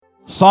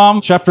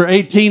Psalm chapter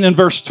 18 and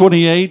verse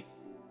 28,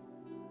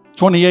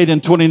 28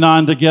 and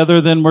 29 together.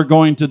 Then we're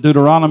going to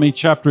Deuteronomy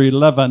chapter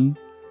 11,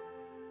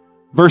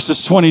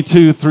 verses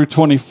 22 through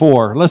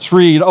 24. Let's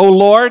read. O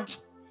Lord,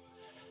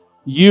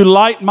 you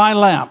light my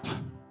lamp.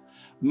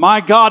 My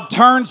God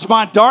turns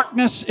my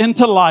darkness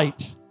into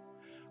light.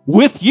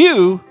 With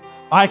you,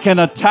 I can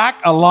attack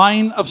a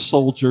line of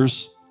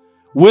soldiers.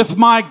 With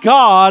my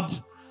God,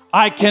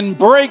 I can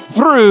break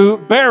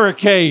through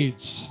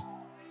barricades.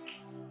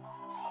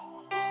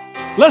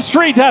 Let's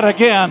read that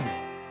again.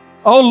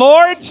 O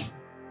Lord,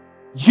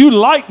 you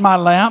light my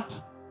lamp.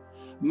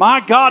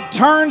 My God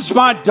turns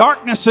my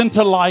darkness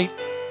into light.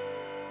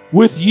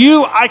 With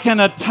you, I can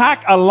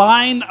attack a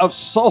line of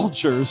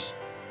soldiers.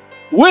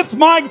 With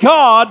my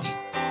God,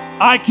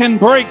 I can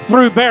break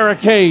through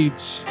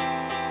barricades.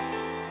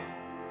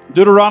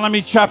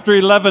 Deuteronomy chapter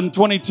 11,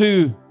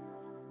 22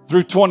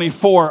 through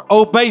 24.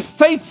 Obey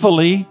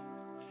faithfully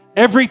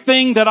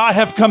everything that I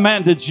have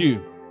commanded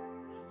you.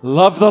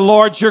 Love the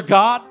Lord your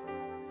God.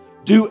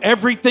 Do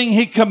everything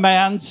he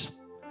commands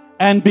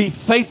and be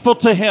faithful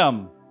to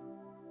him.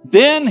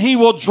 Then he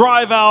will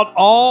drive out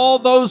all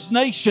those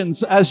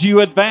nations as you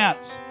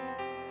advance,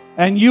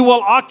 and you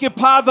will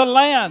occupy the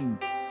land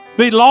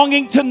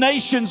belonging to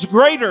nations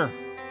greater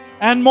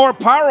and more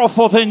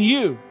powerful than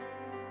you.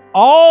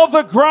 All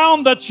the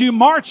ground that you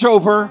march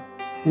over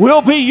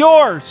will be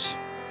yours.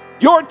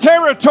 Your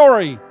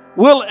territory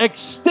will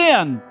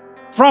extend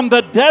from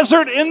the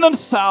desert in the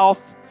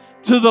south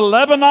to the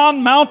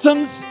Lebanon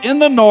mountains in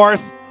the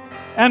north,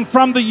 and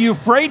from the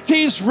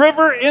Euphrates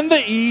River in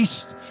the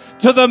east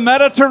to the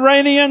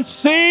Mediterranean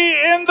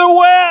Sea in the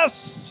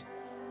west.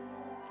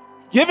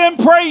 Give him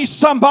praise,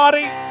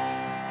 somebody.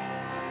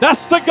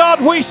 That's the God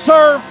we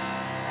serve.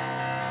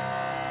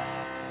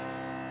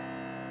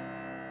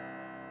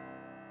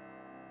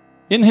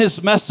 In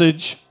his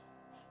message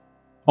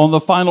on the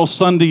final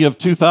Sunday of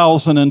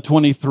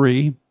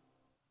 2023,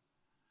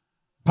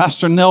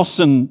 Pastor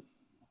Nelson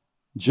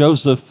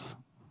Joseph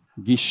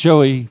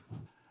Gishoe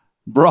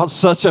brought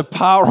such a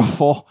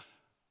powerful,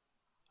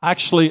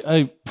 actually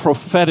a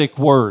prophetic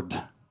word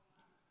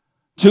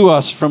to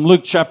us from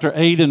Luke chapter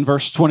 8 and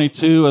verse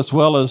 22, as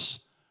well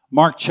as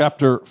Mark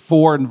chapter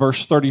 4 and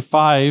verse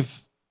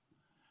 35,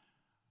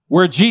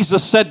 where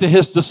Jesus said to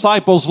his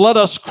disciples, "Let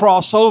us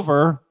cross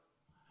over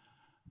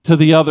to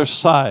the other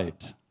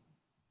side."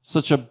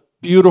 Such a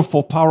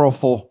beautiful,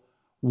 powerful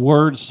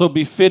word, so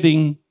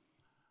befitting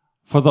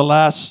for the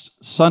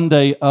last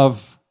Sunday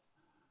of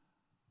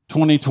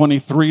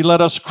 2023.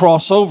 Let us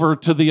cross over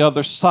to the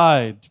other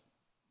side. I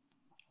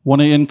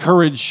want to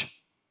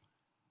encourage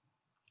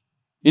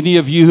any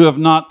of you who have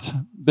not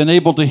been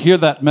able to hear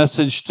that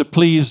message to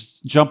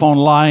please jump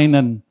online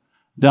and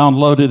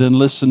download it and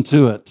listen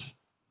to it.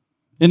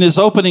 In his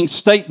opening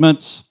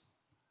statements,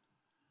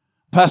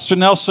 Pastor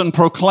Nelson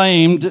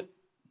proclaimed,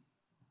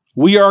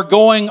 "We are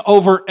going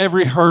over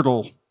every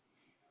hurdle.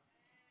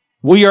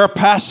 We are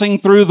passing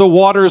through the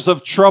waters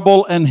of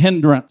trouble and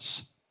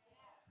hindrance.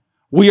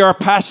 We are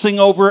passing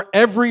over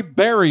every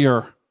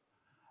barrier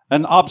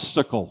and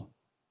obstacle,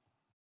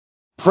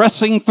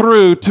 pressing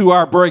through to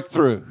our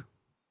breakthrough."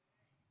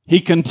 He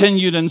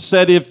continued and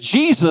said, "If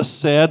Jesus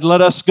said,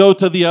 'Let us go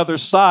to the other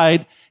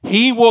side,'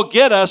 he will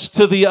get us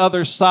to the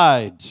other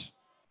side.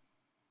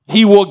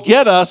 He will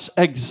get us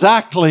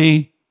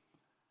exactly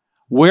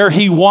where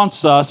he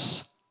wants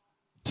us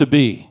to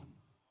be."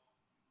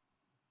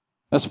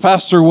 As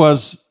Pastor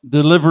was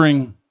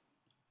delivering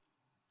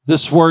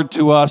this word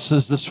to us,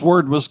 as this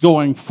word was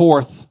going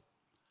forth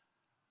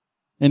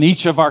in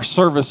each of our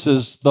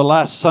services the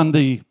last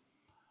Sunday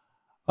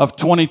of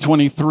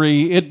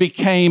 2023, it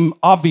became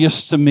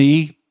obvious to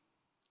me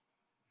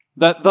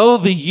that though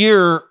the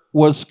year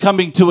was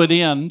coming to an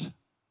end,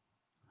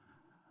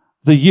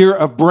 the year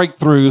of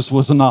breakthroughs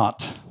was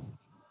not.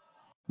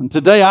 And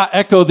today I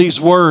echo these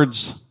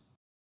words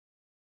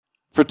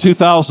for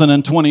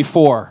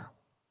 2024.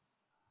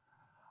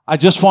 I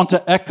just want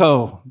to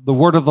echo the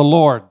word of the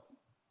Lord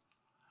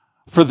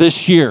for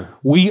this year.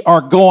 We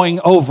are going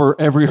over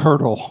every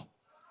hurdle,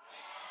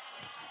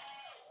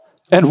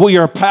 and we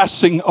are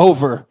passing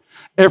over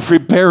every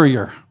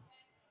barrier.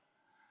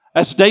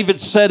 As David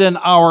said in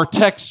our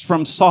text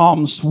from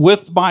Psalms,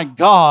 "With my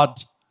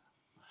God,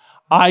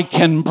 I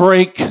can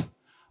break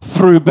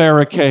through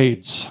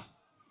barricades."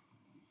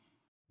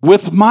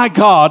 With my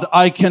God,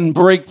 I can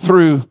break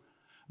through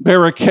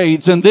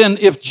barricades. And then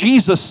if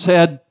Jesus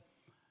said,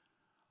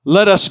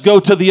 "Let us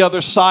go to the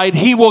other side,"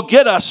 he will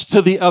get us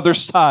to the other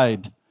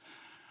side.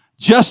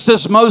 Just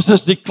as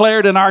Moses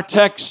declared in our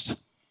text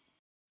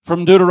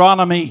from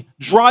Deuteronomy,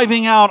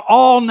 driving out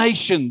all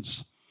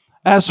nations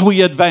as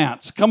we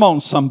advance. Come on,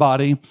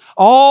 somebody.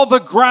 All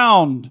the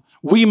ground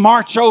we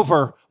march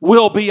over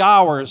will be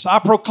ours. I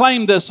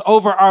proclaim this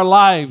over our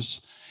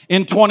lives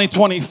in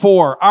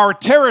 2024. Our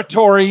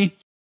territory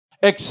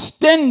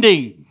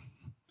extending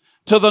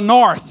to the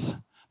north,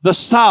 the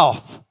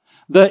south,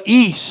 the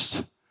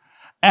east,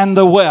 and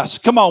the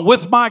west. Come on,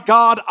 with my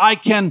God, I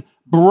can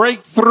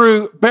break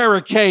through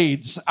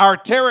barricades. Our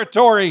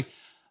territory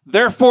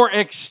therefore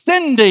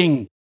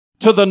extending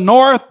to the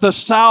north, the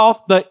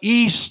south, the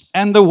east,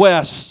 and the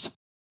west.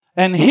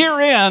 And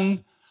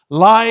herein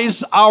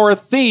lies our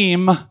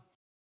theme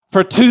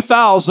for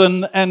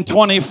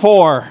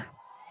 2024.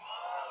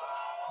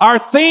 Our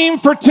theme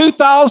for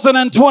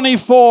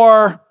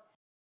 2024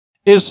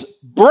 is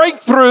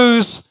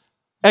Breakthroughs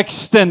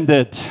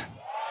Extended.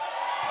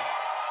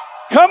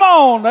 Come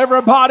on,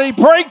 everybody,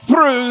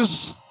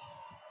 Breakthroughs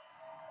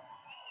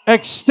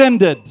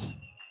Extended.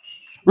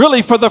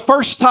 Really, for the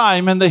first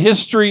time in the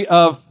history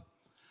of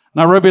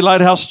Nairobi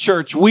Lighthouse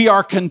Church, we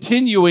are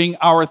continuing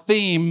our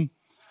theme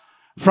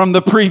from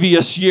the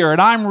previous year.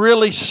 And I'm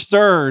really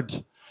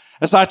stirred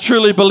as I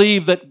truly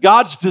believe that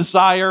God's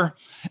desire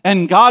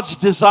and God's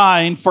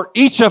design for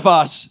each of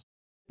us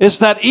is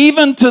that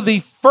even to the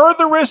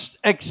furthest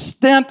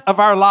extent of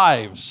our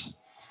lives,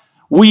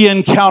 we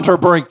encounter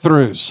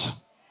breakthroughs.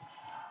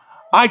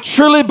 I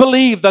truly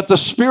believe that the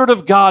Spirit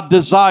of God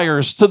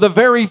desires to the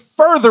very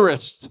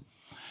furthest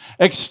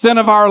extent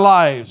of our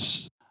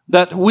lives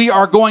that we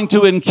are going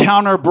to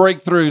encounter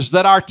breakthroughs,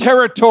 that our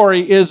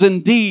territory is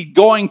indeed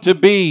going to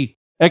be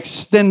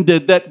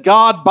extended, that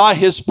God by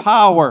His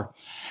power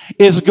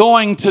is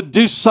going to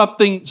do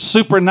something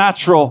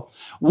supernatural,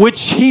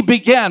 which He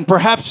began.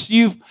 Perhaps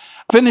you've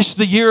finished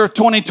the year of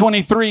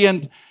 2023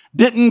 and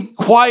didn't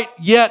quite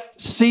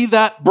yet see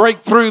that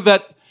breakthrough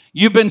that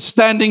you've been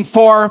standing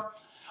for.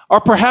 Or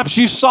perhaps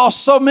you saw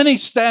so many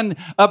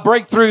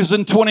breakthroughs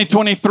in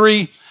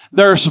 2023.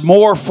 There's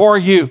more for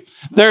you.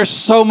 There's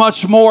so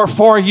much more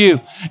for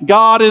you.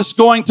 God is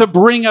going to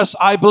bring us,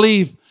 I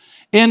believe,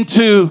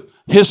 into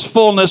His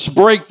fullness,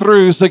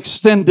 breakthroughs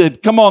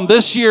extended. Come on,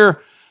 this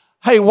year,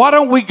 hey, why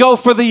don't we go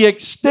for the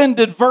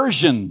extended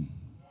version?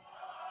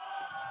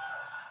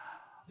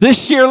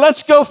 This year,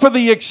 let's go for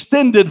the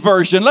extended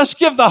version. Let's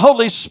give the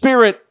Holy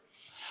Spirit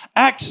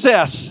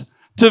access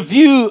to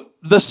view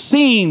the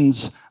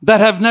scenes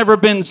that have never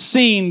been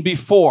seen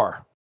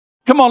before.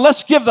 Come on,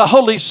 let's give the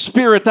Holy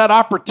Spirit that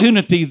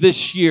opportunity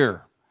this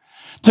year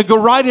to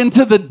go right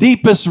into the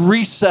deepest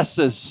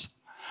recesses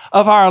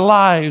of our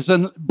lives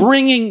and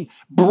bringing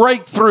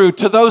breakthrough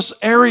to those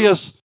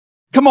areas.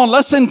 Come on,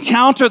 let's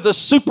encounter the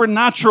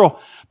supernatural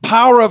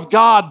power of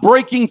God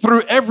breaking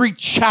through every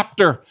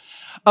chapter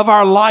of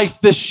our life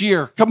this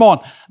year. Come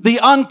on, the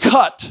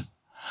uncut,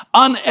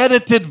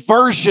 unedited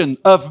version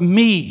of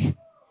me.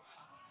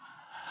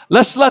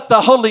 Let's let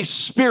the Holy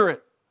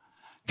Spirit,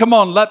 come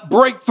on, let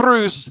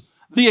breakthroughs,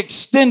 the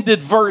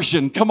extended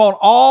version, come on,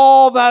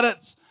 all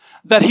that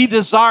He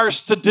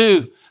desires to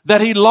do,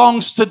 that He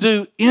longs to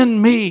do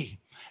in me,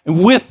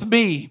 and with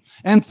me,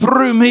 and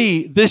through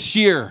me this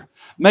year.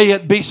 May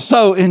it be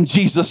so in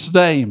Jesus'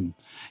 name.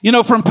 You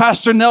know, from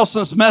Pastor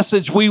Nelson's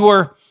message, we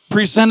were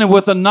presented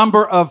with a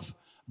number of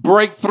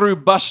breakthrough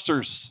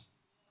busters.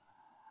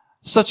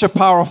 Such a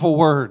powerful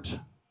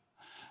word.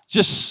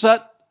 Just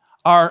set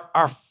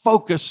our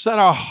focus, set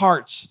our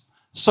hearts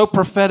so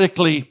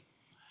prophetically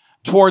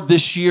toward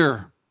this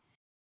year.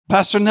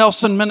 Pastor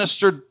Nelson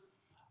ministered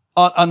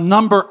a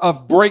number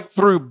of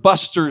breakthrough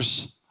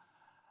busters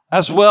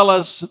as well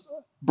as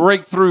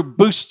breakthrough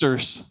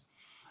boosters.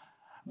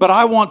 But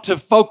I want to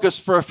focus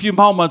for a few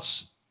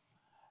moments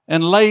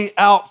and lay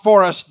out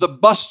for us the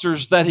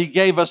busters that he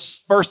gave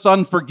us. First,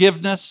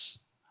 unforgiveness.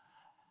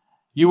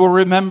 You will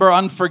remember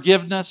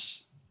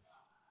unforgiveness.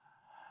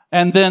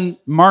 And then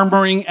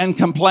murmuring and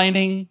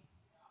complaining.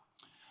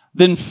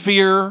 Then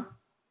fear.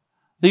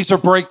 These are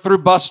breakthrough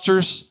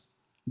busters.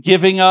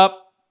 Giving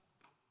up.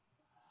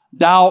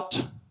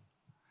 Doubt.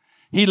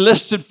 He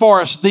listed for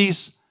us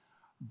these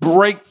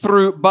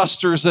breakthrough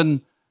busters,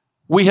 and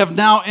we have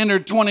now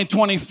entered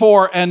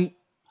 2024. And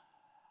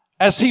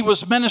as he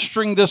was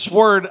ministering this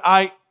word,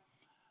 I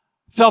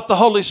felt the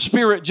Holy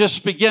Spirit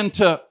just begin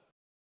to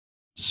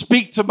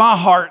speak to my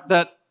heart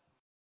that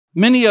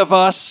many of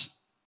us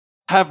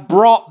have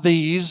brought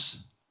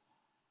these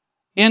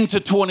into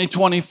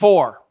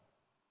 2024,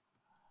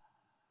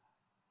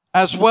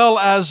 as well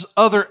as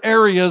other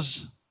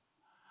areas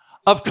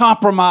of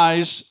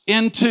compromise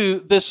into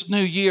this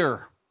new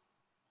year.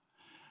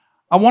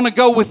 I want to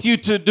go with you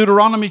to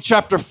Deuteronomy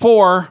chapter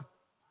 4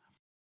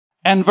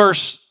 and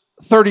verse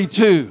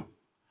 32.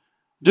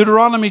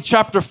 Deuteronomy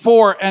chapter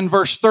 4 and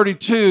verse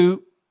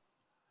 32,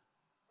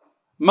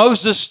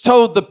 Moses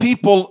told the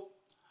people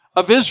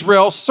of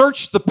Israel,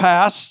 search the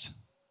past,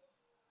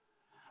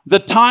 the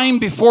time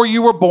before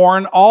you were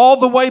born, all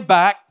the way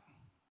back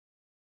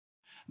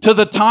to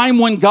the time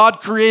when God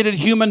created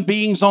human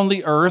beings on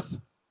the earth.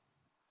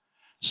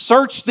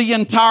 Search the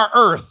entire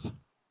earth.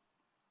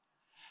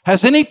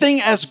 Has anything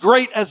as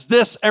great as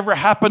this ever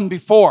happened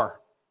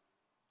before?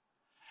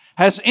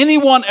 Has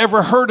anyone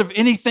ever heard of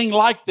anything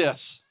like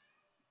this?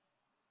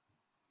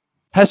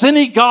 Has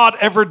any God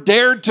ever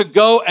dared to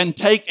go and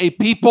take a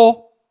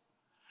people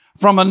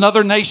from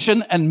another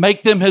nation and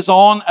make them his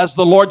own, as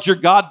the Lord your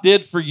God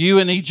did for you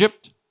in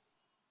Egypt?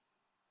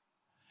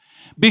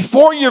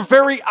 Before your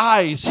very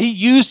eyes, he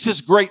used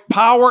his great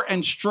power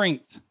and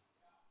strength.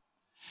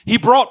 He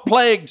brought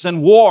plagues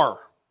and war,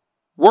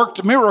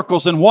 worked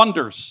miracles and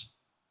wonders.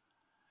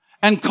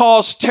 and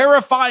caused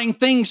terrifying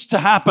things to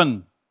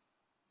happen.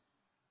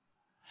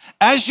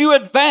 As you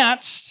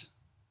advanced,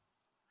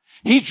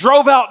 he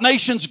drove out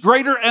nations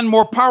greater and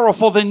more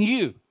powerful than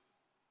you,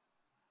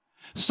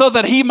 so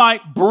that he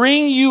might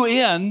bring you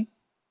in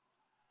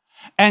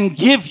and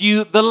give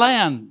you the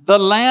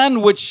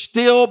land which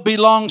still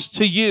belongs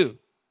to you.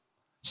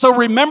 So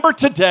remember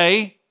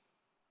today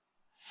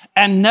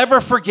and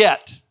never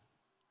forget,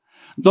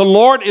 the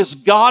Lord is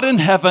God in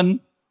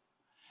heaven,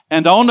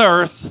 and on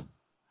earth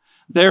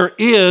there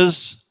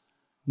is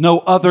no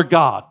other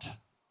God.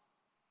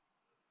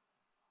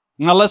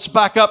 Now let's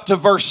back up to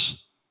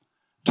verse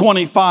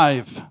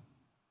 25.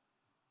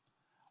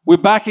 We're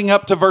backing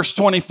up to verse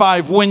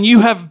 25. When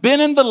you have been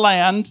in the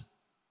land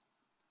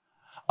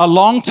a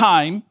long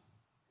time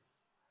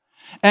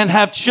and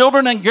have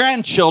children and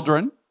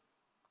grandchildren,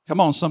 come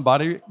on,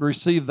 somebody,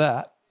 receive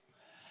that.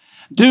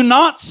 Do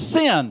not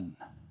sin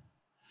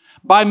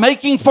by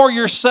making for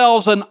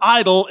yourselves an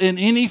idol in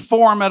any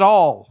form at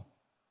all.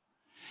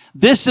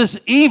 This is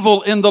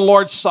evil in the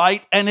Lord's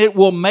sight, and it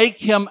will make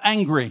him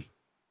angry.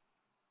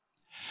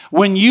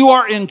 When you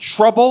are in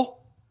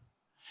trouble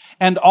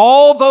and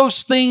all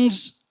those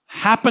things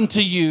happen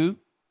to you,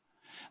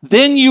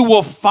 then you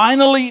will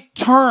finally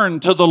turn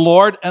to the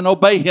Lord and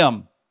obey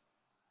him.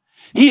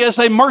 He is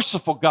a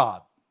merciful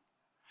God.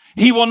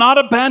 He will not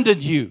abandon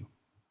you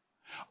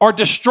or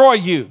destroy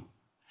you,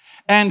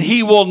 and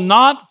he will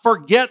not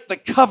forget the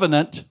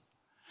covenant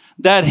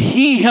that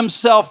he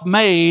himself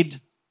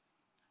made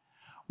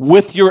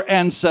with your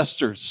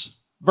ancestors.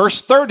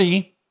 Verse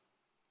 30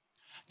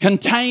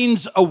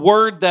 contains a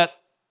word that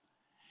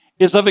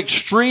is of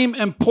extreme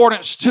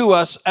importance to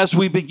us as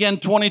we begin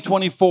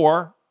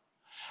 2024,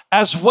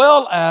 as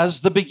well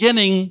as the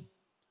beginning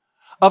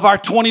of our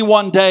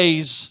 21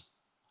 days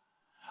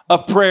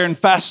of prayer and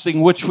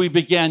fasting, which we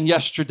began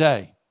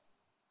yesterday.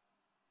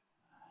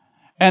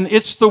 And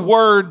it's the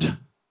word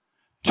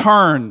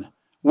turn.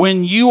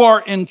 When you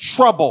are in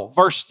trouble,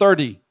 verse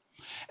 30,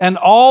 and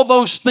all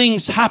those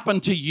things happen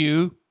to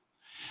you,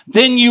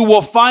 then you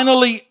will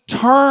finally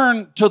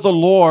turn to the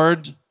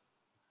Lord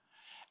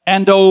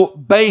and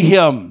obey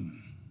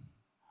him.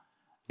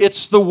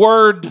 It's the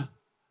word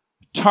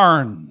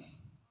turn.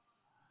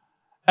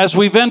 As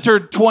we've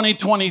entered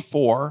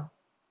 2024,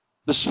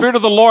 the Spirit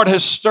of the Lord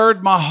has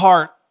stirred my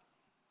heart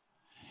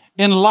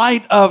in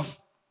light of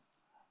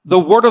the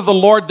word of the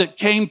Lord that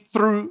came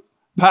through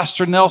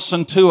Pastor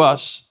Nelson to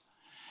us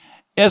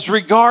as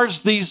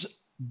regards these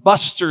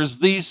busters,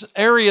 these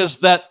areas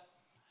that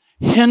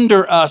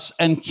hinder us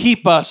and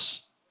keep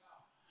us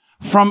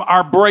from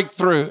our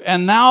breakthrough.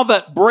 And now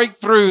that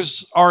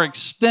breakthroughs are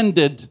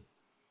extended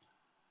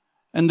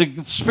and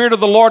the Spirit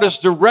of the Lord is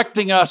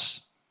directing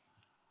us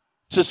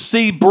to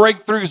see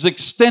breakthroughs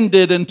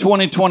extended in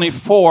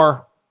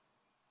 2024,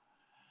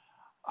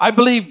 I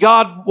believe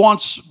God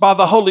wants, by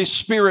the Holy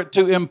Spirit,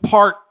 to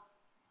impart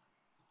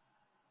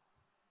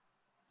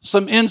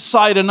some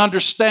insight and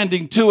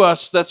understanding to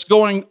us that's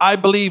going, I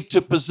believe,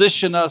 to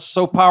position us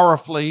so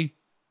powerfully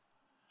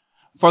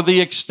for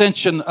the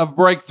extension of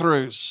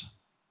breakthroughs.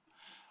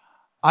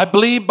 I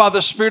believe by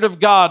the Spirit of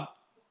God,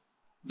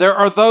 there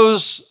are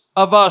those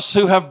of us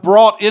who have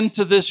brought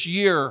into this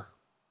year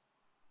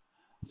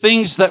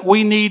things that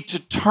we need to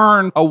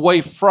turn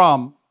away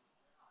from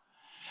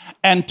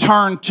and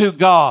turn to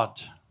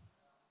God.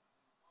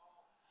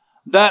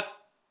 That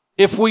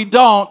if we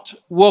don't,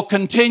 will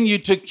continue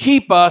to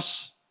keep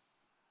us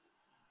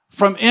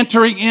from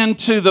entering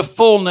into the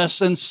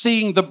fullness and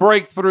seeing the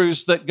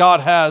breakthroughs that God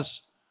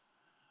has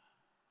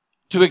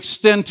to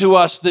extend to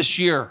us this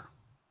year.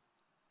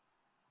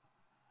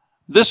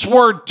 This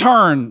word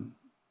turn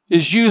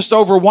is used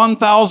over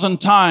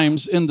 1,000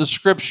 times in the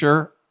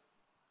scripture,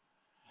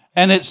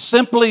 and it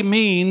simply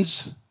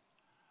means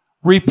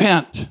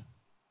repent.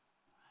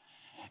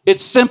 It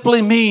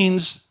simply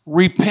means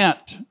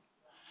repent,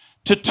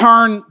 to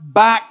turn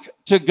back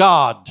to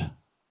God,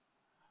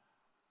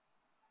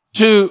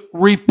 to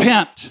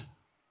repent.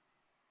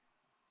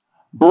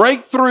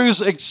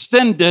 Breakthroughs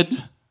extended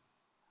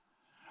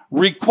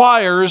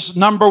requires,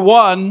 number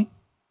one,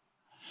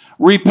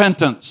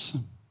 repentance.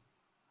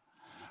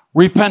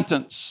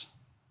 Repentance.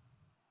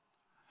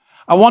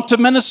 I want to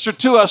minister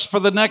to us for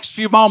the next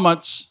few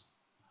moments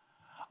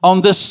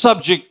on this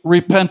subject,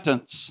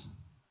 repentance.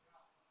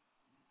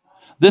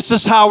 This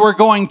is how we're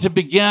going to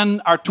begin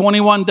our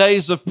 21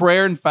 days of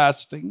prayer and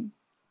fasting.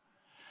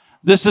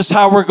 This is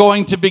how we're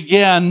going to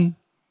begin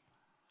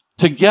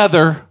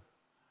together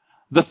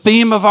the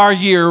theme of our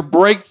year,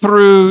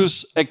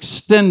 breakthroughs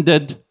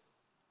extended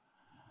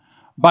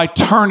by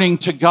turning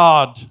to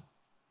God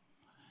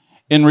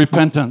in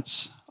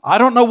repentance. I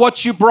don't know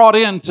what you brought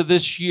into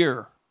this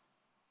year.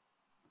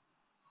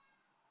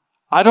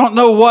 I don't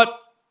know what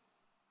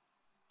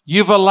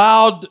you've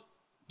allowed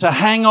to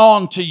hang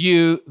on to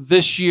you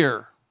this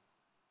year.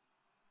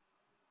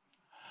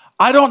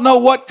 I don't know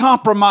what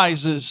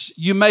compromises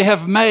you may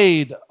have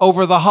made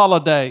over the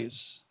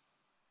holidays.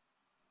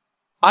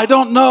 I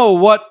don't know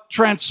what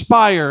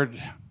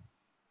transpired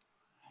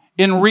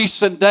in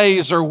recent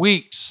days or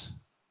weeks.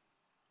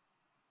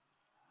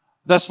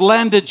 that's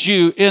landed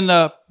you in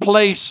a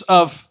place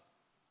of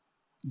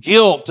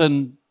guilt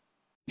and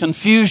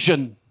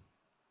confusion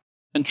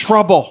and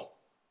trouble.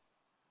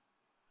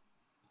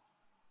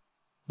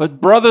 But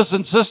brothers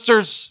and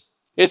sisters,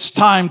 it's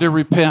time to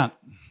repent.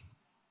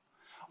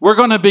 We're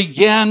going to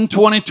begin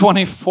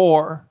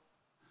 2024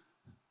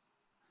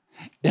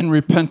 in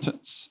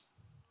repentance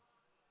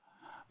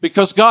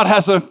because God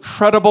has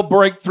incredible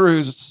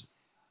breakthroughs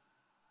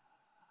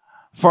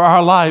for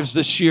our lives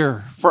this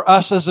year, for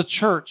us as a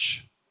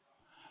church.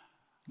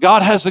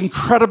 God has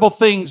incredible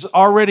things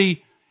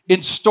already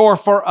in store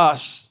for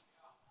us.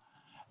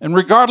 And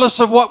regardless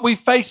of what we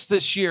face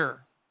this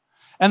year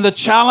and the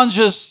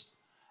challenges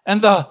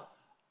and the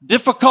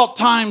difficult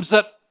times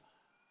that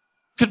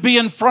could be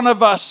in front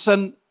of us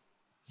and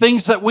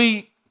things that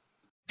we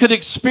could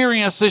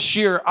experience this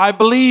year, I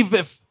believe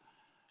if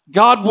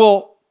God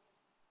will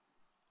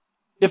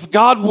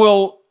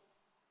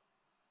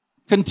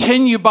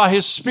continue by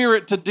His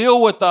Spirit to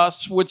deal with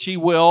us, which He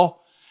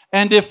will,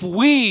 and if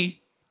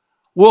we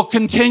will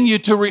continue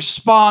to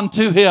respond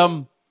to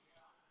Him,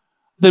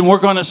 then we're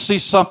going to see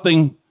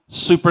something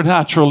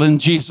supernatural in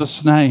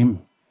Jesus'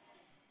 name.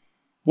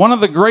 One of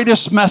the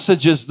greatest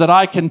messages that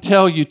I can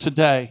tell you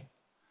today,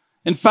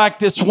 in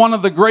fact, it's one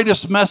of the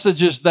greatest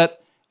messages that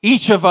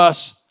each of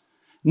us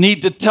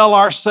need to tell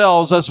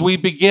ourselves as we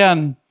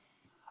begin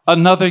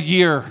another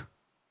year.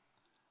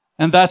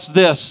 And that's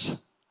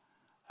this: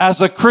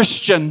 as a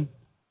Christian,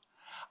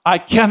 I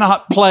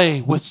cannot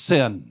play with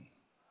sin.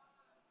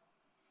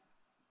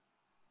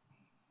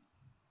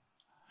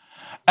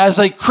 As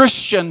a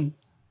Christian,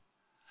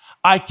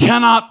 I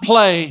cannot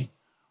play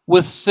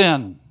with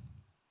sin.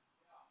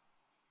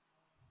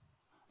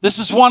 This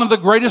is one of the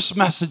greatest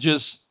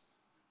messages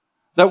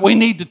that we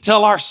need to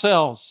tell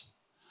ourselves,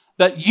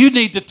 that you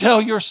need to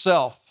tell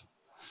yourself,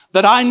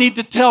 that I need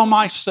to tell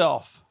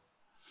myself.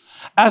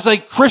 As a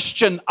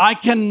Christian, I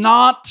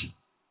cannot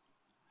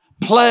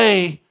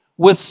play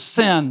with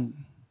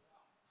sin.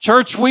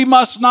 Church, we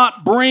must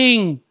not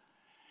bring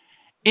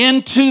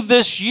into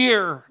this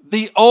year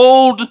the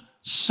old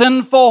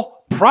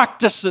sinful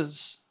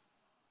practices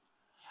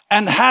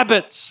and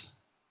habits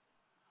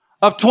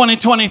of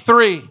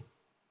 2023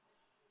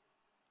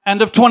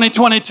 and of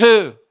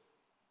 2022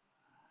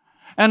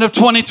 and of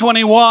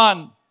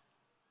 2021.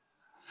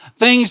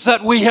 Things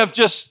that we have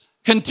just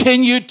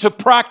continued to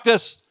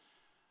practice,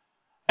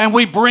 and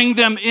we bring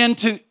them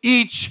into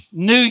each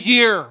new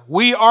year.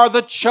 We are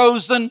the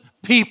chosen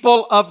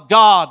people of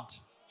God,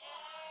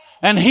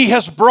 and He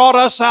has brought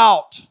us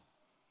out.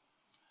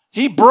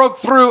 He broke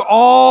through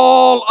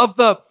all of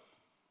the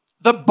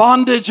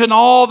bondage and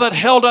all that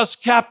held us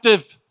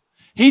captive.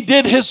 He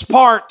did His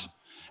part,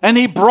 and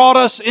He brought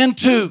us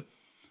into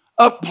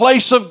a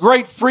place of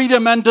great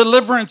freedom and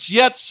deliverance,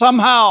 yet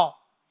somehow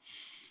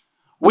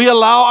we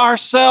allow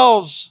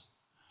ourselves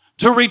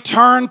to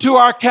return to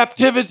our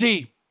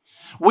captivity.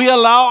 We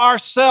allow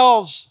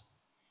ourselves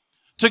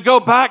to go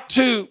back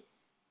to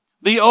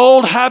the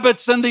old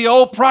habits and the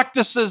old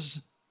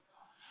practices.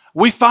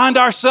 We find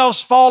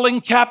ourselves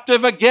falling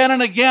captive again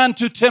and again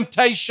to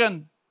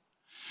temptation,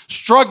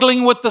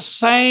 struggling with the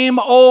same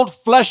old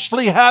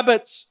fleshly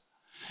habits.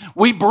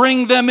 We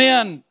bring them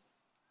in,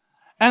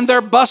 and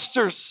they're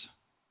busters.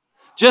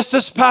 Just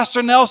as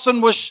Pastor Nelson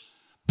was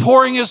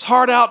pouring his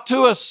heart out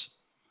to us,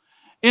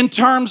 in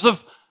terms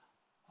of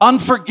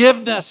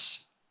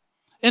unforgiveness,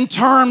 in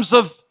terms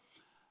of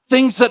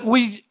things that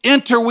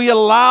we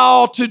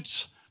allow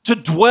to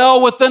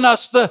dwell within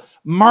us, the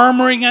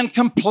murmuring and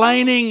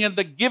complaining and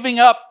the giving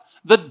up,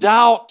 the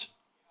doubt.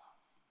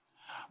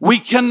 We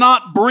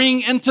cannot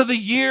bring into the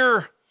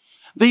year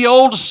the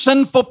old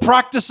sinful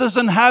practices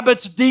and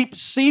habits,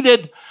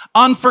 deep-seated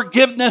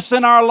unforgiveness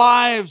in our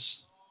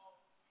lives.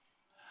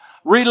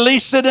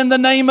 Release it in the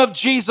name of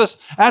Jesus.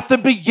 At the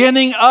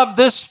beginning of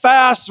this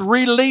fast,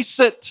 release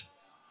it.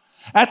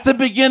 At the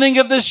beginning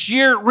of this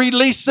year,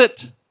 release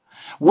it.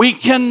 We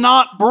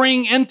cannot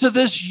bring into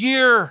this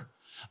year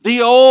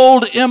the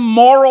old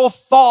immoral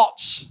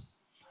thoughts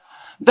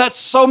that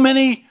so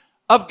many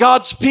of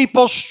God's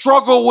people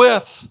struggle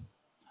with.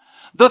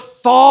 The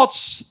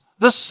thoughts,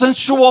 the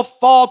sensual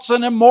thoughts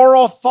and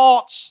immoral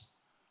thoughts,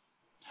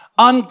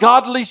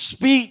 ungodly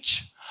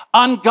speech,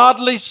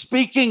 ungodly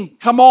speaking.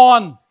 Come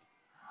on.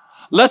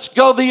 Let's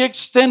go the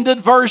extended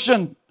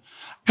version.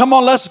 Come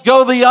on, let's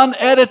go the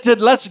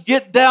unedited. Let's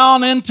get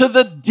down into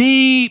the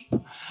deep.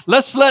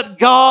 Let's let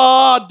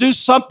God do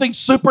something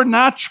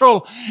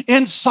supernatural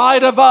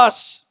inside of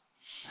us.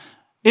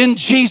 In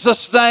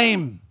Jesus'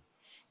 name.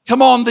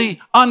 Come on, the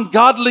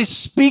ungodly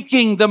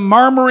speaking, the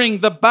murmuring,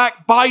 the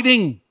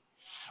backbiting.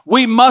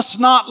 We must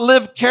not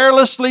live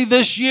carelessly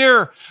this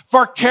year,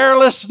 for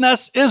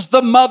carelessness is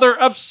the mother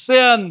of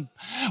sin.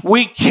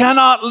 We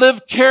cannot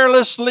live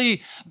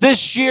carelessly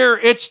this year.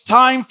 It's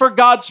time for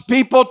God's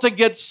people to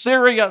get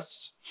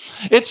serious.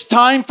 It's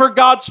time for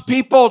God's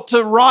people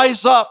to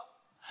rise up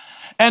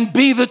and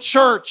be the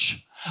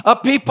church A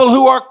people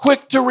who are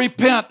quick to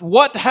repent.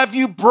 What have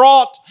you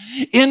brought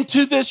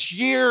into this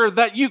year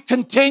that you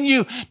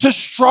continue to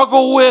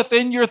struggle with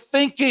in your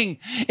thinking,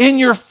 in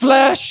your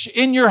flesh,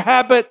 in your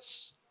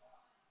habits?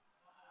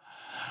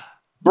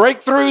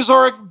 Breakthroughs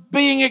are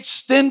being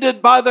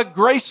extended by the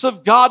grace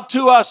of God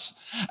to us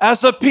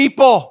as a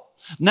people.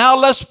 Now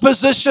let's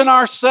position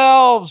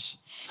ourselves.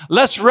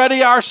 Let's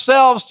ready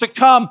ourselves to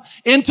come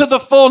into the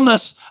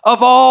fullness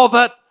of all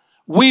that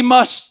we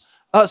must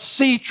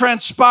see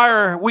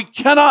transpire. We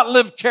cannot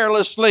live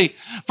carelessly,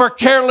 for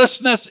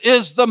carelessness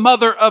is the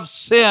mother of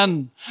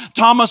sin.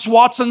 Thomas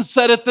Watson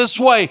said it this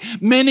way: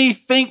 many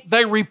think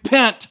they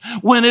repent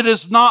when it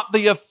is not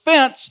the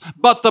offense,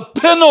 but the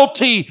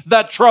penalty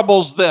that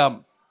troubles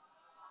them.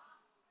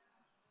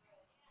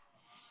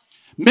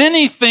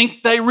 Many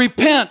think they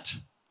repent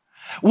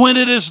when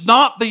it is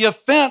not the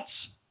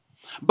offense,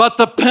 but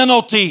the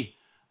penalty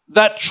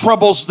that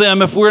troubles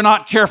them. If we're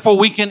not careful,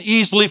 we can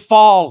easily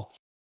fall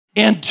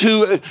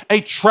into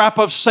a trap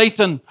of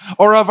Satan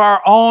or of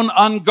our own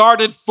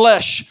unguarded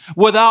flesh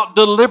without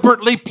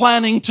deliberately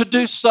planning to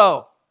do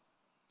so.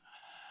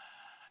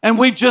 And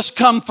we've just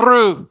come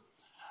through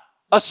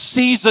a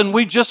season,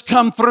 we've just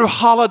come through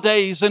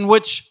holidays in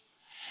which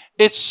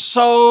it's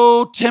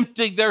so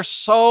tempting. There's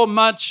so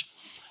much,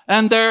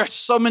 and there are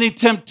so many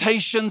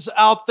temptations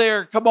out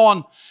there. Come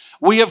on.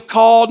 We have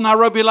called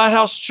Nairobi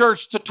Lighthouse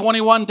Church to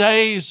 21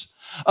 days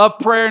of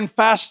prayer and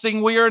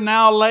fasting. We are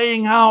now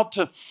laying out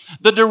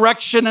the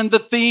direction and the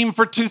theme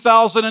for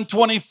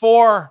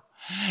 2024.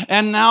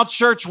 And now,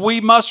 church,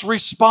 we must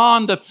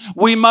respond.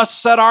 We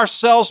must set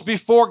ourselves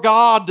before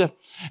God,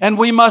 and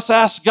we must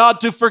ask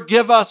God to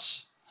forgive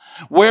us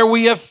where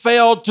we have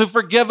failed, to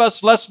forgive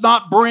us. Let's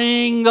not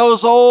bring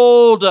those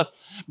old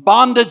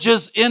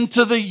bondages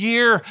into the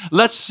year.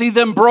 Let's see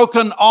them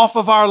broken off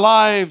of our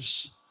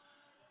lives.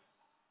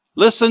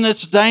 Listen,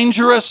 it's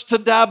dangerous to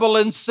dabble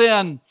in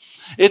sin.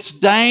 It's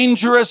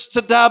dangerous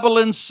to dabble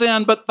in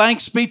sin, but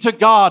thanks be to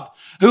God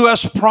who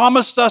has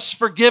promised us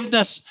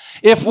forgiveness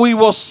if we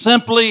will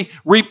simply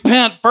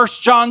repent. 1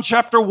 John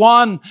chapter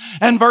 1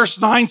 and verse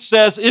 9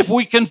 says, if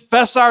we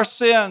confess our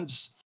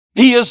sins,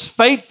 He is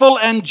faithful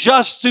and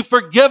just to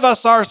forgive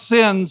us our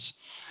sins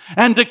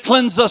and to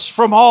cleanse us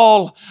from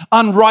all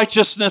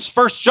unrighteousness.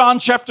 1 John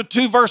chapter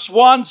 2 verse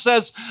 1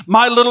 says,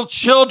 my little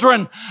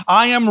children,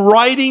 I am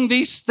writing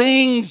these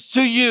things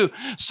to you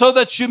so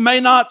that you may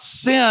not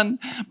sin.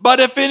 But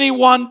if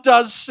anyone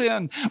does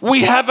sin,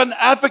 we have an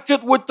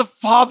advocate with the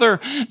Father,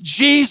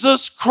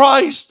 Jesus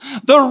Christ,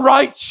 the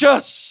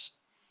righteous.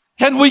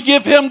 Can we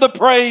give Him the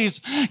praise?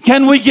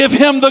 Can we give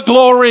Him the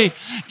glory?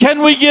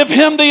 Can we give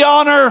Him the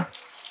honor?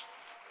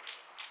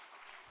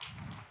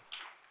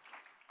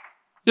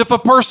 If a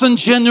person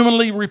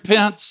genuinely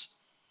repents,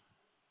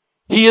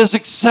 he is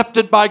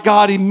accepted by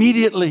God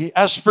immediately,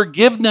 as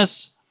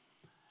forgiveness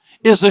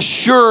is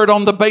assured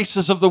on the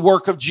basis of the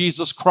work of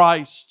Jesus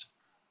Christ.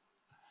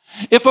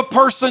 If a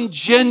person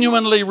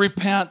genuinely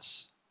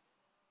repents,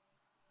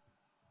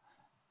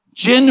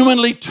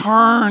 genuinely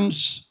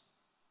turns,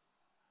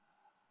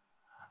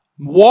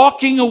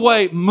 walking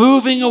away,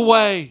 moving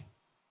away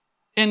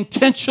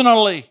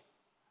intentionally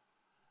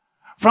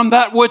from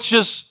that which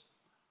is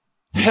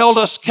held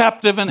us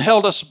captive and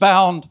held us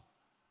bound,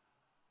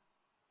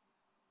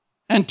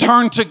 and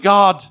turn to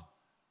God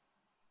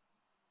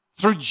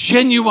through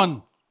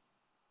genuine,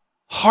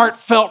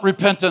 heartfelt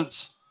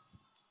repentance,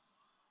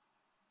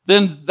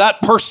 then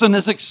that person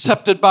is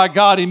accepted by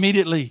God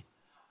immediately,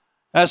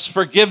 as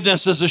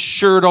forgiveness is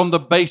assured on the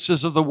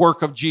basis of the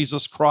work of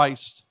Jesus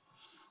Christ.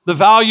 The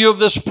value of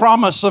this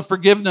promise of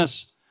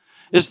forgiveness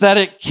is that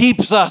it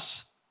keeps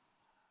us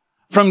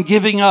from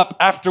giving up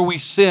after we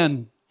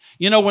sin.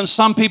 You know, when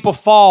some people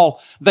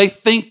fall, they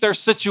think their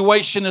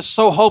situation is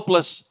so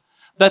hopeless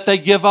that they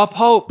give up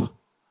hope.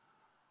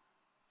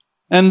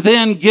 And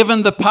then,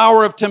 given the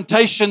power of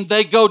temptation,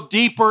 they go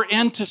deeper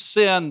into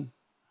sin.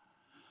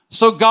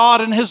 So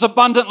God, in His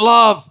abundant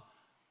love,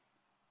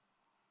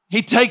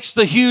 He takes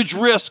the huge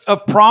risk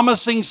of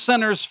promising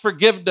sinners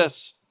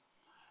forgiveness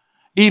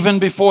even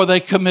before they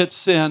commit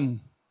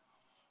sin.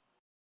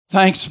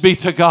 Thanks be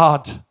to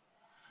God.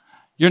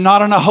 You're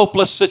not in a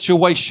hopeless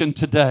situation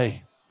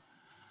today.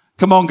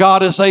 Come on,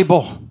 God is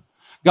able.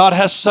 God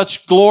has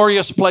such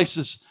glorious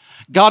places.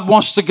 God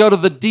wants to go to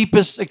the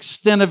deepest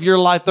extent of your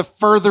life, the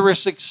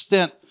furthest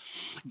extent.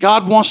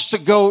 God wants to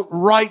go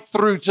right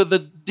through to the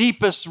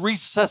deepest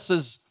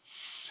recesses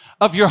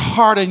of your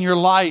heart and your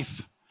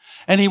life.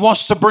 And He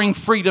wants to bring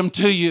freedom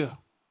to you.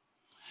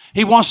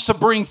 He wants to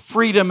bring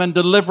freedom and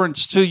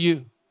deliverance to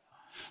you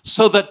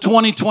so that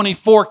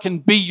 2024 can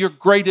be your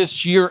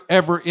greatest year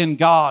ever in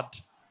God.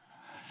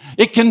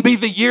 It can be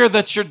the year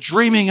that you're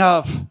dreaming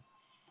of,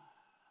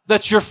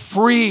 that you're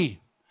free.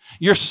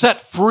 You're set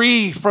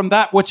free from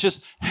that which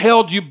has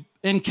held you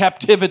in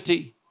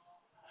captivity.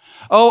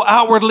 Oh,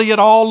 outwardly it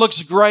all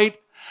looks great.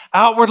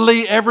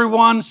 Outwardly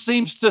everyone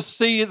seems to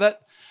see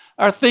that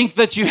or think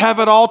that you have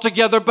it all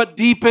together, but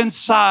deep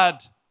inside,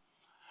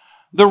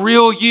 the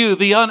real you,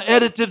 the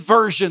unedited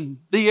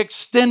version, the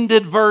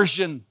extended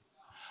version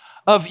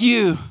of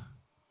you,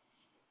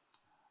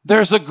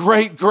 there's a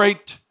great,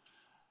 great,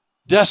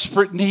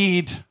 desperate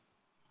need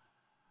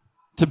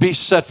to be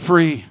set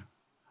free.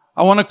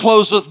 I want to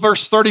close with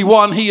verse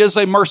 31. He is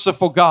a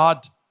merciful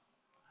God.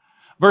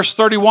 Verse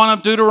 31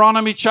 of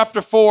Deuteronomy chapter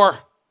 4,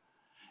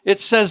 it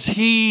says,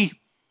 He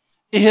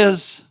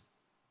is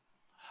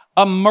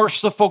a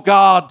merciful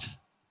God.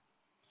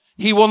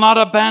 He will not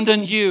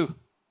abandon you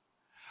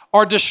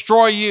or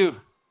destroy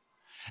you,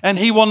 and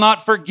He will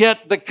not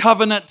forget the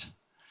covenant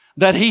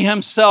that He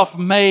Himself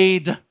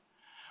made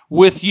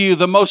with you.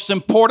 The most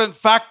important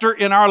factor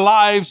in our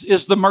lives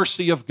is the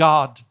mercy of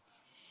God.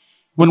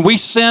 When we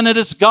sin, it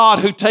is God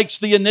who takes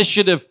the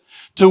initiative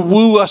to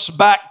woo us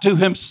back to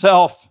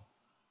Himself.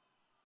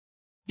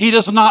 He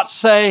does not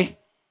say,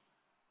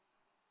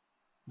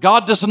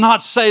 God does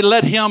not say,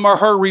 let him or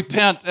her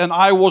repent and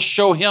I will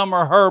show him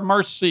or her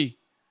mercy.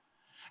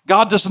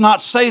 God does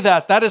not say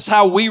that. That is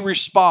how we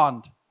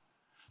respond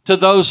to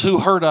those who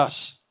hurt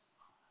us.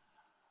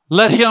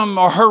 Let him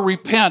or her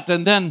repent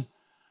and then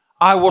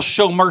I will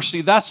show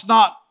mercy. That's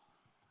not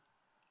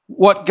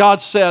what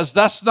God says.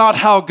 That's not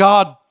how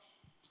God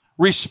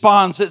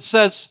responds. It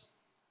says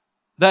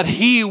that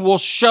He will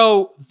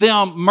show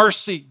them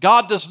mercy.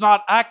 God does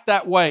not act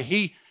that way.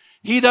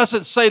 He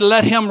doesn't say,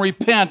 let him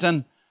repent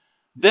and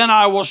then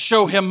I will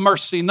show him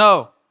mercy.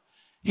 No,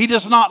 He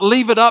does not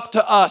leave it up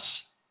to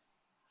us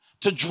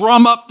to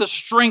drum up the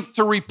strength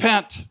to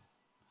repent.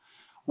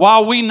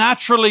 While we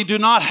naturally do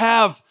not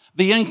have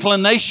the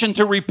inclination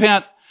to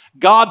repent,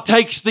 God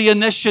takes the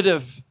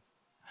initiative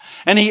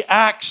and He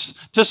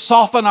acts to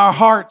soften our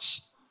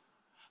hearts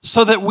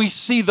so that we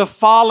see the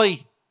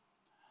folly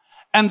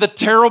and the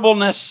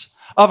terribleness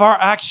of our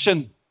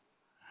action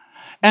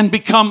and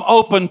become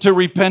open to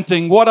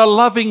repenting. What a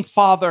loving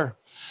Father.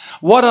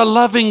 What a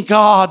loving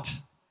God.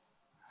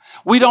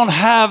 We don't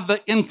have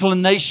the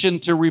inclination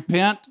to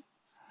repent.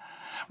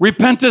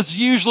 Repentance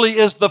usually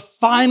is the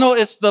final,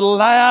 it's the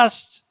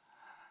last.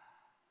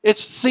 It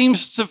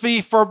seems to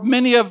be for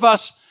many of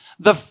us,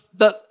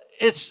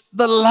 it's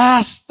the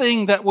last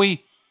thing that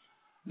we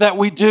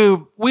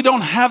do. We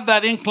don't have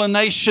that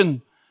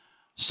inclination.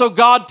 So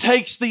God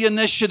takes the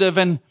initiative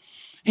and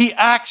He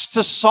acts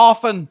to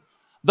soften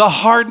the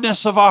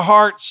hardness of our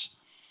hearts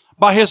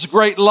by His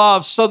great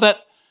love so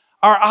that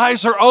our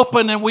eyes are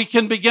open and we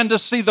can begin to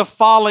see the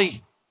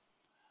folly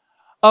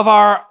of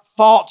our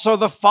thoughts or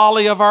the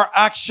folly of our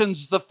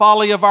actions, the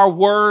folly of our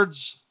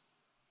words,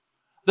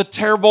 the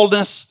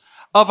terribleness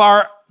of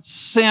our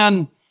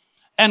sin,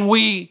 and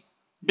we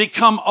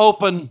become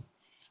open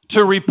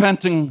to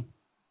repenting.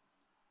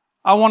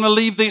 I want to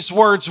leave these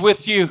words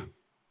with you.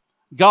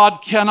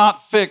 God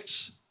cannot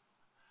fix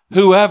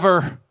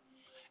whoever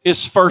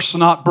is first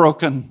not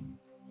broken.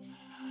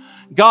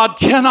 God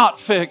cannot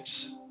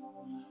fix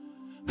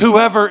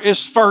whoever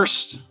is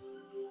first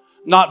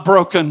not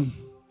broken.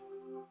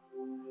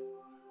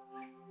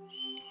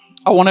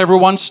 I want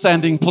everyone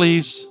standing,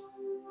 please.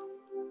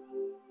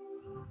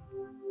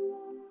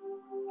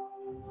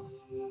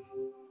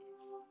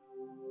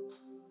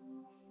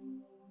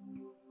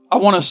 I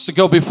want us to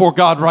go before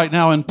God right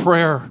now in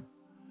prayer.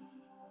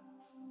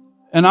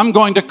 And I'm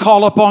going to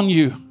call upon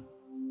you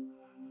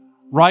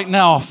right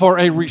now for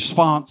a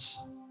response.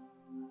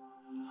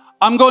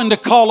 I'm going to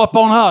call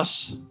upon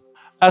us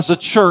as a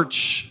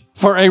church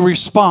for a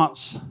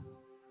response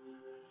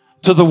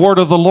to the word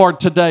of the Lord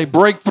today.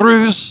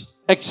 Breakthroughs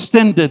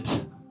extended.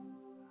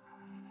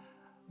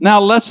 Now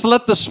let's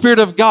let the Spirit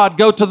of God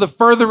go to the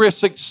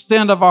furthest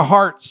extent of our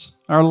hearts,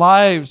 our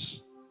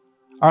lives,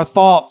 our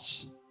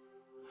thoughts,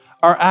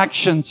 our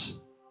actions.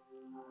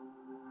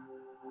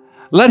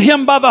 Let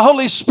Him, by the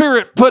Holy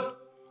Spirit, put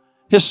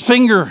His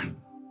finger.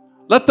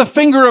 Let the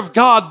finger of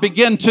God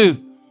begin to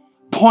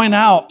point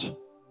out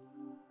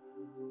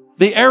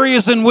the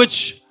areas in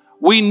which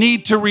we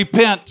need to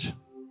repent.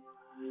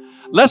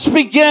 Let's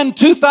begin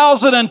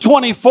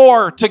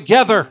 2024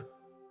 together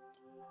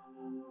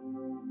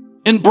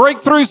in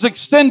Breakthroughs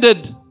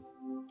Extended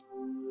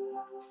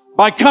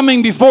by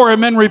coming before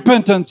Him in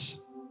repentance.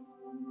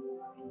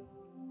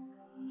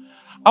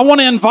 I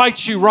want to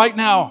invite you right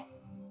now,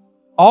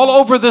 all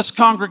over this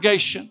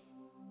congregation,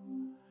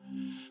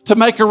 to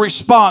make a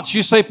response.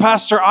 You say,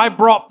 Pastor, I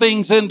brought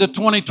things into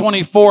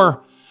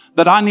 2024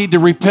 that I need to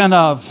repent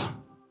of.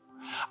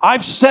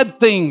 I've said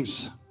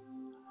things.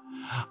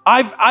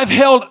 I've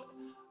held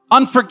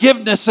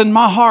unforgiveness in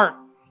my heart.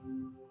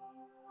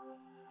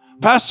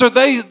 Pastor,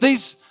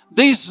 these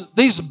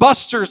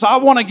busters, I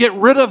want to get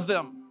rid of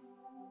them.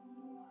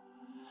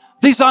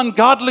 These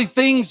ungodly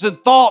things and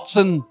thoughts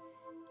and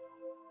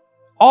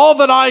all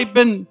that I've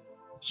been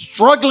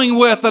struggling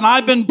with and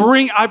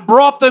I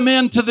brought them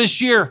into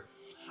this year.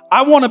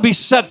 I want to be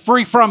set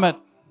free from it.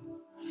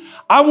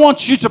 I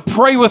want you to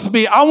pray with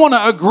me. I want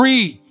to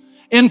agree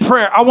in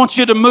prayer. I want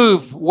you to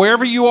move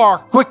wherever you are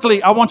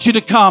quickly. I want you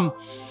to come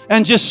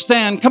and just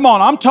stand. Come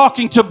on, I'm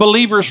talking to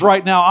believers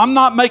right now. I'm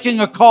not making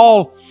a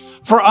call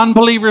for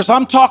unbelievers.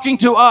 I'm talking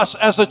to us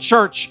as a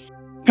church.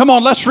 Come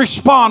on, let's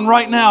respond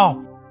right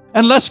now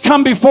and let's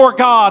come before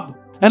God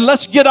and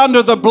let's get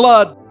under the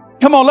blood.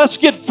 Come on, let's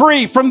get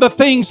free from the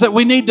things that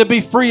we need to be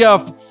free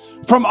of.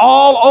 From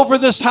all over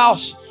this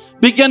house,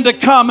 begin to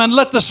come and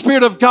let the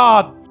Spirit of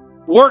God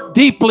work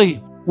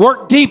deeply,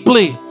 work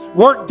deeply,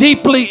 work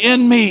deeply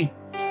in me.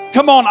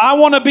 Come on, I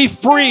want to be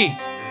free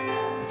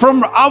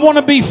from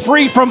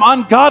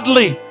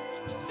ungodly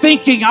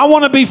thinking. I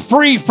want to be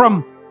free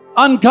from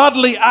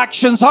ungodly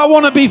actions. I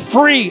want to be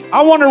free.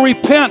 I want to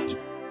repent.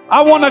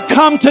 I want to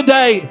come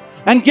today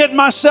and get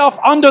myself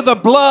under the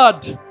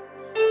blood.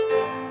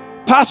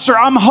 Pastor,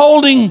 I'm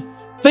holding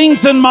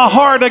things in my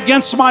heart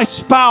against my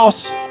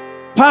spouse.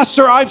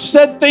 Pastor, I've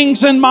said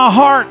things in my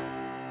heart.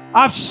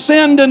 I've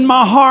sinned in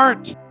my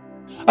heart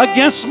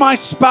against my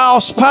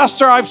spouse.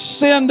 Pastor, I've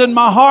sinned in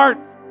my heart.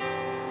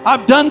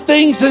 I've done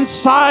things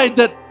inside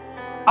that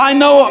I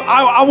know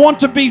I want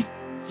to be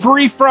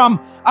free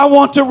from. I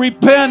want to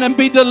repent and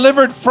be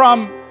delivered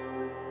from.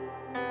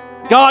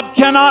 God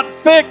cannot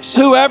fix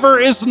whoever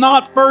is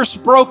not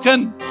first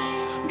broken.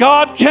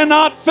 God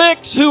cannot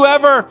fix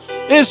whoever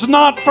is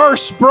not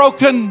first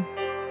broken.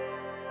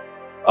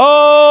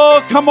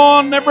 Oh, come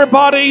on,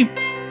 everybody.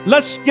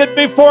 Let's get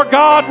before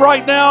God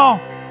right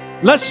now.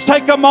 Let's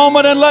take a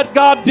moment and let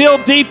God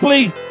deal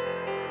deeply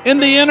in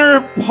the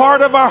inner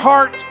part of our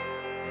heart.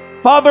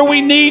 Father,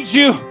 we need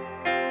you.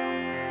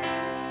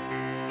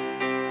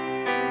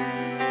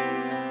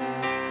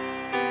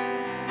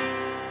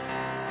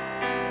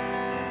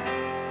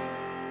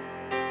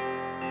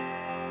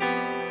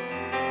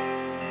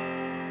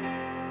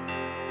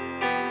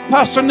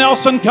 Pastor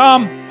Nelson,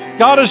 come.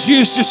 God has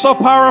used you so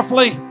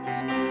powerfully.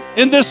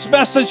 In this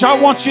message, I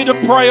want you to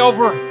pray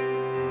over.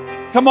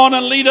 Come on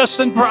and lead us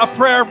in a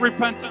prayer of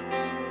repentance.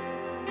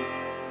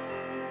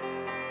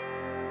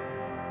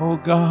 Oh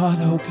God,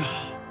 oh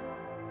God.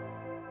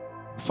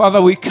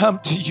 Father, we come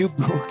to you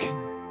broken.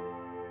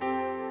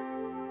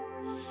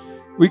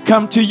 We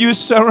come to you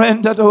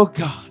surrendered, oh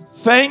God.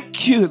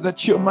 Thank you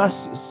that your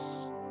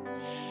mercies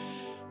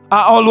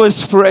are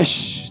always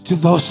fresh to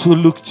those who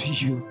look to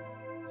you.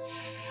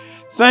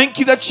 Thank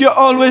you that you're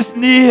always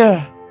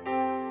near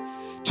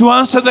to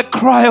answer the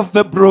cry of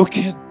the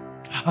broken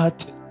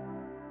hearted.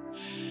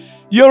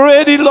 You're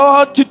ready,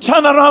 Lord, to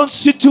turn around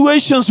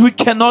situations we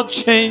cannot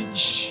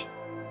change.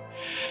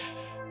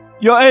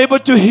 You're able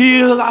to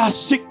heal our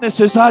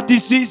sicknesses, our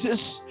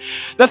diseases,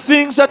 the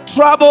things that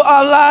trouble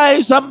our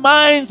lives, our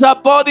minds, our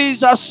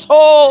bodies, our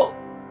soul.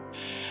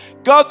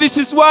 God, this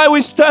is why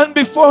we stand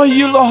before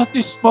you, Lord,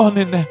 this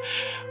morning.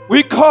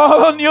 We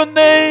call on your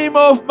name,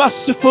 oh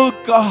merciful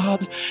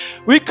God.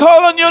 We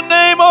call on your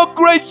name, oh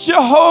great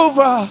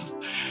Jehovah.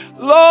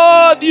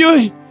 Lord,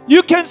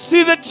 you can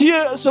see the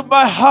tears of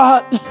my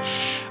heart. And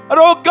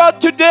oh God,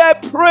 today I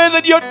pray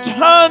that you're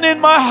turning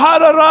my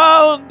heart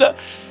around.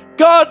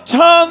 God,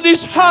 turn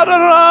this heart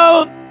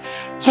around.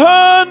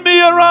 Turn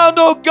me around,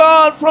 oh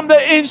God, from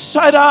the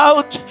inside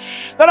out.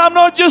 That I'm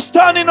not just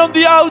standing on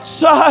the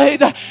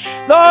outside.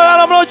 Lord,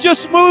 I'm not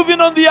just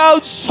moving on the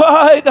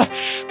outside.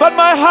 But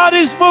my heart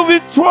is moving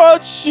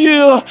towards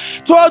you.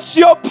 Towards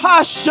your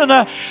passion.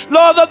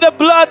 Lord, that the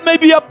blood may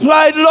be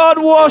applied. Lord,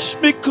 wash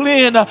me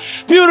clean.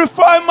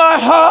 Purify my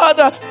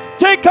heart.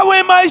 Take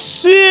away my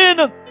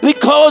sin.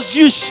 Because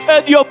you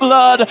shed your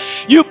blood,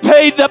 you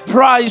paid the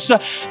price.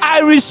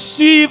 I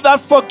receive that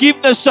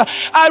forgiveness.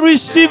 I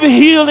receive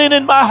healing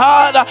in my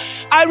heart.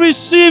 I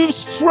receive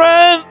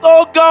strength,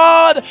 oh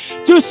God,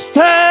 to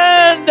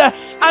stand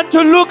and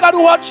to look at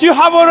what you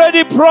have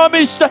already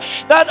promised,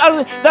 that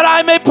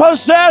I may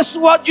possess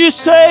what you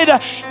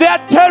said. There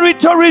are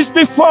territories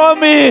before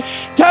me,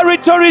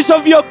 territories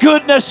of your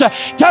goodness,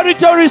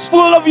 territories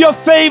full of your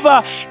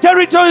favor,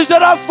 territories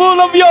that are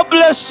full of your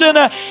blessing.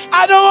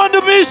 I don't want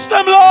to miss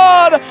them, Lord.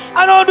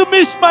 I don't want to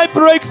miss my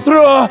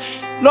breakthrough.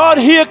 Lord,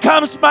 here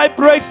comes my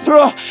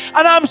breakthrough,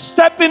 and I'm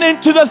stepping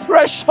into the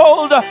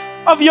threshold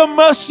of your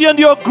mercy and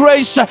your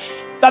grace.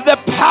 That the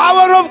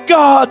power of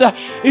God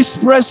is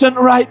present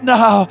right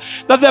now.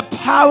 That the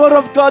power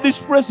of God is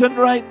present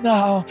right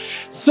now.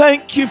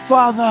 Thank you,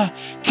 Father.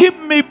 Keep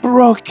me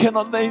broken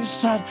on the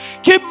inside.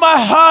 Keep my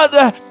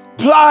heart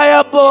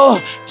pliable,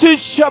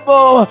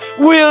 teachable,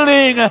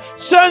 willing,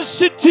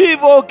 sensitive,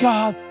 oh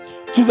God,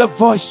 to the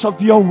voice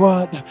of your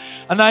word.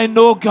 And I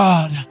know,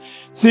 God,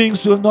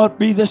 things will not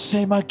be the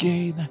same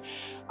again.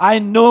 I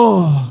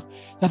know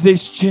that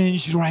there's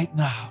change right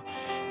now.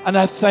 And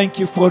I thank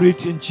you for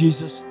it in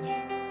Jesus' name.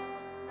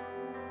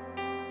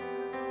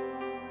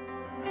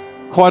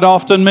 Quite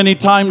often, many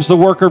times, the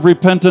work of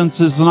repentance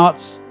is not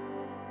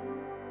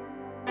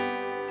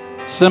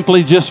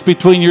simply just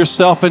between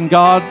yourself and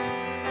God.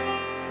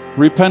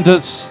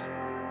 Repentance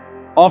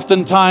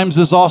oftentimes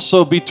is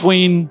also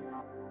between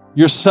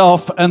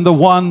yourself and the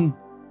one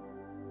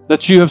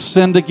that you have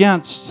sinned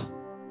against,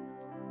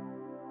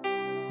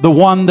 the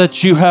one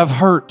that you have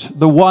hurt,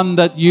 the one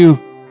that you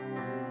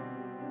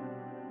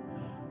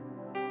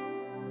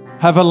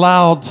have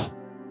allowed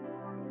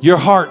your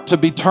heart to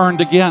be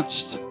turned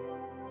against.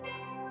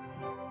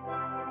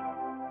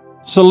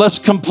 So let's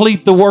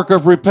complete the work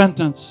of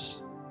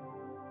repentance.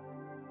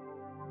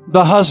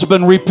 The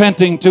husband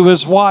repenting to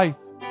his wife.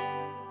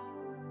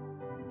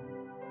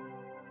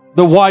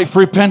 The wife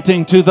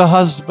repenting to the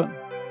husband.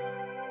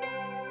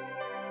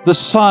 The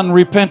son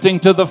repenting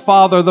to the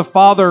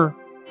father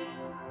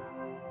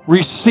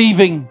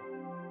receiving.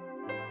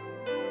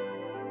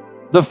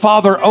 The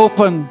father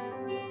open.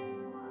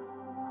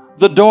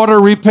 The daughter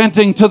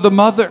repenting to the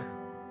mother.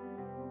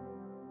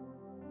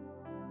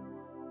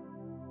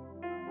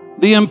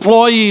 The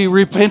employee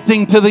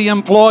repenting to the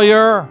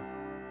employer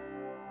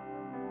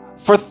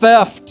for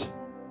theft.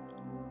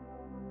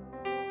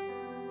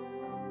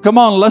 Come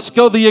on, let's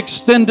go the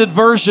extended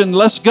version.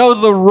 Let's go to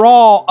the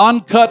raw,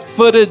 uncut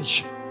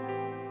footage.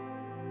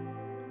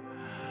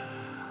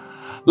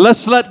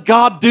 Let's let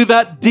God do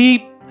that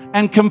deep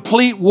and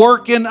complete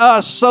work in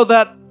us so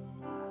that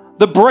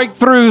the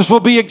breakthroughs will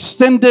be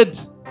extended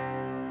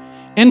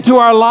into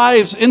our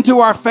lives, into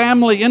our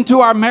family,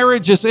 into our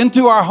marriages,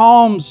 into our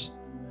homes,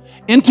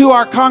 into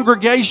our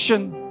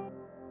congregation.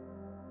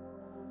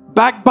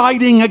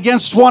 Backbiting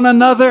against one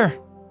another,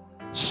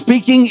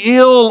 speaking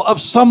ill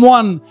of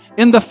someone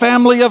in the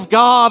family of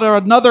God or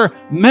another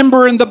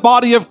member in the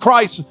body of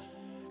Christ.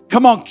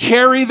 Come on,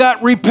 carry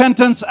that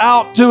repentance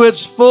out to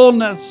its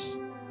fullness.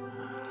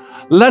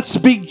 Let's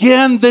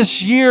begin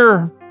this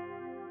year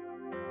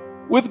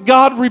with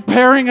God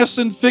repairing us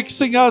and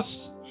fixing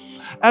us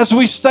as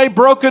we stay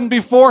broken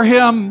before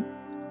Him.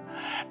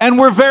 And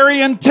we're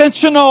very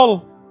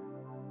intentional.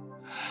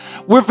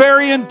 We're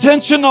very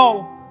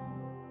intentional.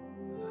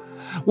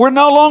 We're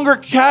no longer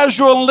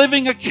casual,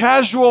 living a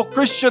casual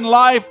Christian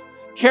life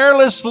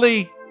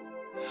carelessly.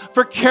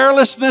 For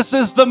carelessness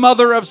is the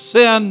mother of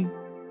sin.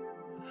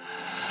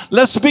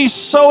 Let's be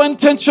so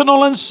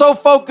intentional and so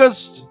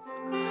focused.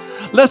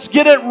 Let's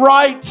get it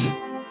right.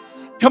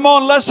 Come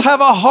on, let's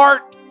have a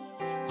heart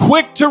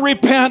quick to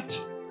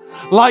repent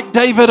like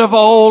David of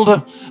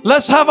old.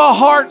 Let's have a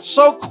heart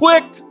so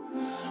quick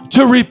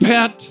to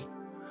repent.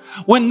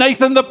 When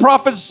Nathan the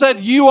prophet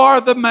said, "You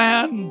are the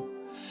man.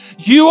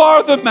 You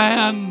are the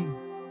man.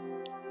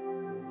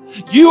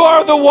 You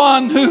are the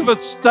one who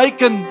has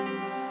taken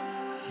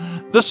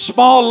the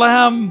small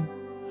lamb.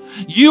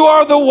 You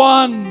are the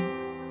one."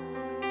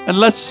 And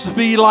let's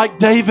be like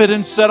David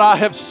and said, "I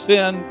have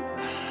sinned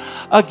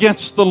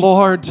against the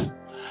Lord."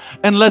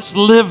 And let's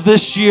live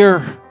this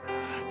year,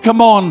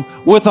 come on,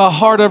 with a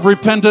heart of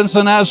repentance.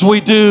 And as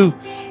we do,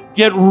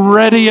 get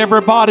ready,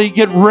 everybody.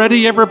 Get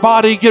ready,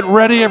 everybody. Get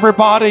ready,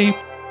 everybody.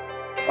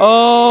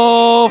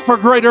 Oh, for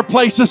greater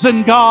places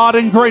in God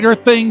and greater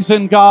things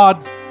in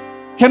God.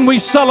 Can we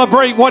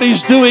celebrate what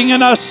He's doing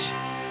in us?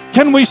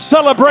 Can we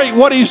celebrate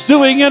what He's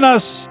doing in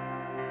us?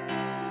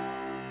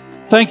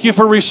 Thank you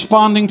for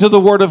responding to the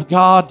Word of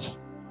God.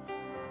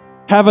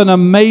 Have an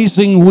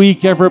amazing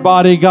week,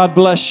 everybody. God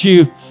bless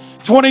you.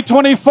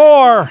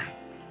 2024,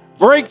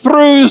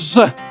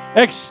 breakthroughs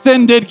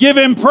extended. Give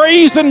Him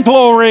praise and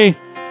glory.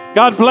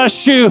 God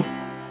bless you.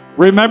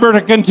 Remember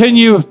to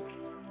continue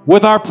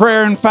with our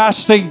prayer and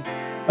fasting.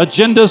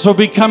 Agendas will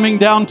be coming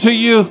down to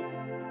you.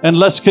 And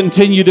let's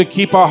continue to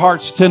keep our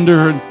hearts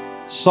tender and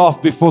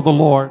soft before the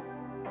Lord.